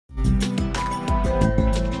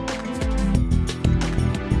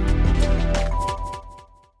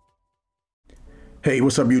Hey,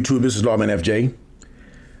 what's up YouTube? This is Lawman FJ.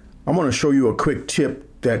 I'm going to show you a quick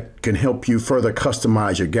tip that can help you further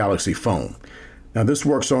customize your Galaxy phone. Now this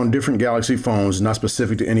works on different Galaxy phones, not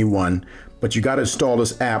specific to any one, but you got to install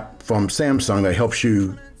this app from Samsung that helps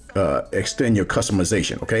you extend your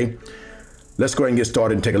customization, okay? Let's go ahead and get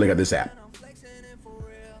started and take a look at this app.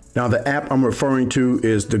 Now the app I'm referring to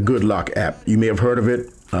is the Good Lock app. You may have heard of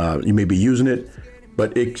it, you may be using it,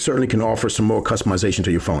 but it certainly can offer some more customization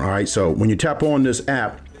to your phone. All right, so when you tap on this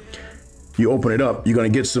app, you open it up, you're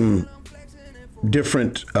going to get some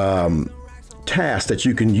different tasks that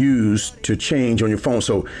you can use to change on your phone.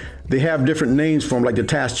 So they have different names for them, like the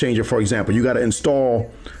task changer, for example. You got to install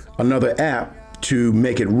another app to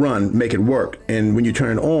make it run, make it work. And when you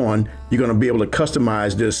turn it on, you're going to be able to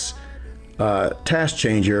customize this task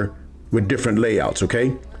changer with different layouts,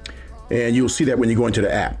 okay? And you'll see that when you go into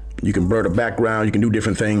the app. You can blur the background, you can do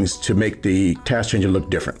different things to make the task changer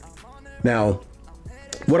look different. Now,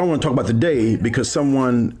 what I want to talk about today, because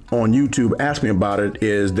someone on YouTube asked me about it,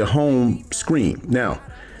 is the home screen. Now,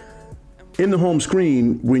 in the home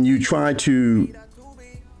screen, when you try to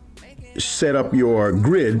set up your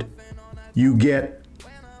grid, you get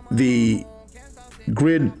the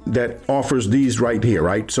grid that offers these right here,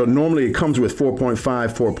 right? So normally it comes with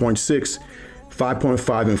 4.5, 4.6,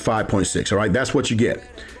 5.5, and 5.6, all right? That's what you get.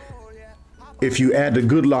 If you add the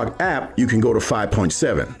Good Lock app, you can go to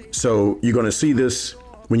 5.7. So you're going to see this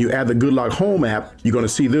when you add the Good Lock Home app, you're going to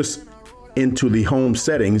see this into the home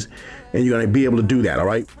settings, and you're going to be able to do that, all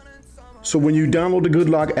right? So when you download the Good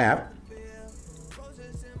Lock app,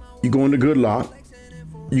 you go into Good Lock,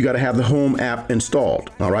 you got to have the Home app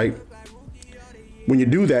installed, all right? When you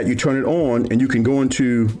do that, you turn it on, and you can go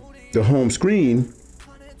into the home screen.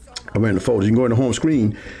 I'm in the folders. You can go in the home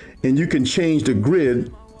screen, and you can change the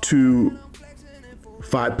grid to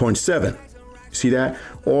 5.7. See that?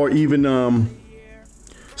 Or even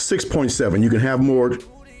 6.7. You can have more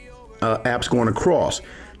apps going across.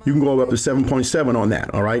 You can go up to 7.7 on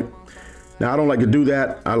that, all right? Now, I don't like to do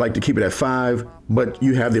that. I like to keep it at 5, but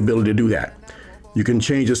you have the ability to do that. You can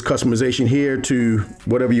change this customization here to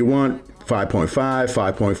whatever you want, 5.5,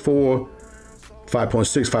 5.4,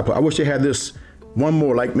 5.6, 5. I wish they had this one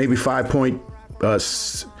more, like maybe 5.9 or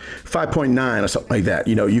something like that.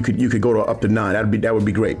 You know, you could go to up to 9. That would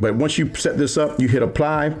be great. But once you set this up, you hit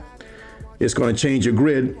apply, it's going to change your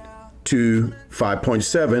grid to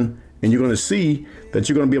 5.7, and you're going to see that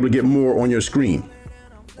you're going to be able to get more on your screen.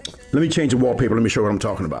 Let me change the wallpaper. Let me show you what I'm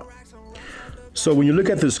talking about. So when you look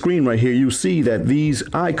at the screen right here, you see that these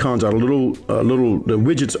icons are the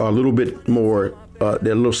widgets are a little bit more,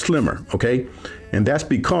 they're a little slimmer, okay? And that's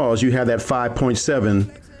because you have that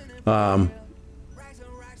 5.7,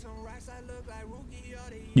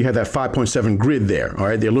 you have that 5.7 grid there, all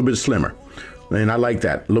right? They're a little bit slimmer, and I like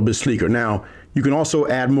that, a little bit sleeker. Now, you can also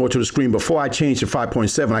add more to the screen. Before I change to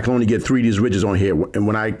 5.7, I can only get 3 of these widgets on here. And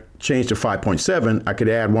when I change to 5.7, I could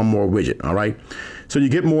add one more widget, all right? So you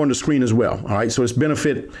get more on the screen as well, all right? So it's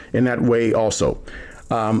benefit in that way also.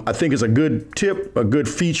 I think it's a good tip, a good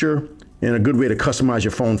feature, and a good way to customize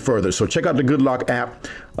your phone further. So check out the Good Lock app,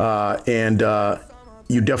 and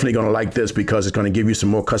you're definitely gonna like this because it's gonna give you some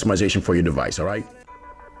more customization for your device, all right?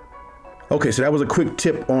 Okay, so that was a quick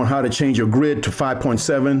tip on how to change your grid to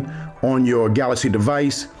 5.7 on your Galaxy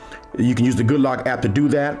device. You can use the Good Lock app to do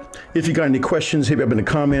that. If you got any questions, hit me up in the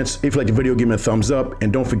comments. If you like the video, give me a thumbs up.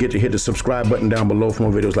 And don't forget to hit the subscribe button down below for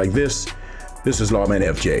more videos like this. This is Lawman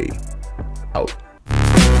FJ, out.